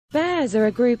Bears are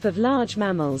a group of large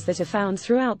mammals that are found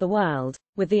throughout the world,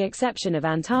 with the exception of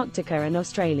Antarctica and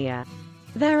Australia.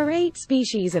 There are 8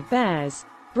 species of bears: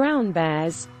 brown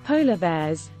bears, polar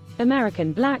bears,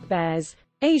 American black bears,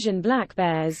 Asian black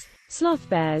bears, sloth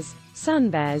bears, sun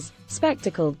bears,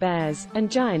 spectacled bears, and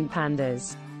giant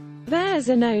pandas. Bears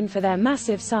are known for their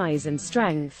massive size and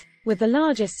strength, with the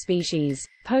largest species,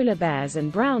 polar bears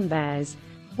and brown bears,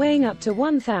 weighing up to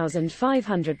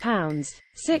 1,500 pounds,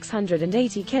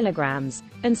 680 kilograms,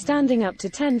 and standing up to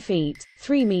 10 feet,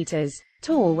 3 meters,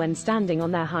 tall when standing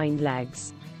on their hind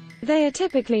legs. They are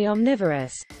typically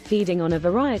omnivorous, feeding on a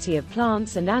variety of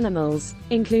plants and animals,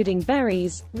 including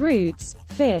berries, roots,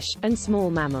 fish, and small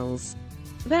mammals.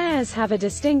 Bears have a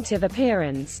distinctive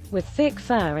appearance, with thick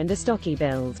fur and a stocky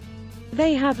build.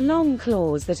 They have long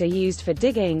claws that are used for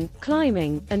digging,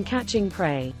 climbing, and catching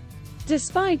prey.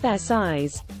 Despite their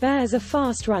size, bears are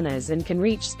fast runners and can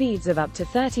reach speeds of up to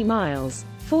 30 miles,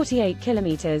 48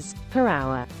 kilometers, per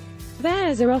hour.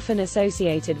 Bears are often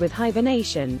associated with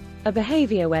hibernation, a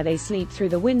behavior where they sleep through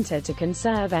the winter to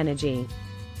conserve energy.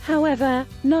 However,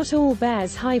 not all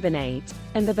bears hibernate,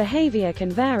 and the behavior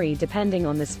can vary depending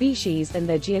on the species and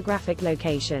their geographic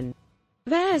location.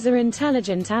 Bears are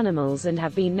intelligent animals and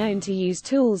have been known to use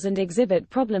tools and exhibit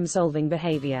problem-solving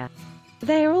behavior.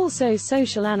 They are also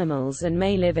social animals and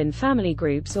may live in family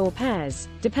groups or pairs,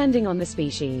 depending on the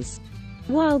species.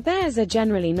 While bears are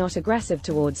generally not aggressive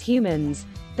towards humans,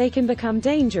 they can become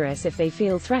dangerous if they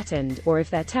feel threatened or if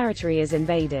their territory is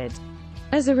invaded.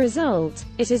 As a result,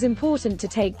 it is important to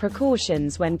take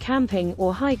precautions when camping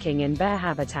or hiking in bear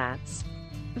habitats.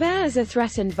 Bears are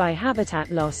threatened by habitat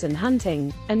loss and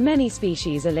hunting, and many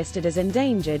species are listed as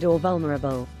endangered or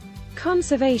vulnerable.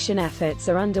 Conservation efforts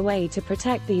are underway to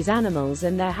protect these animals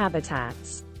and their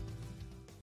habitats.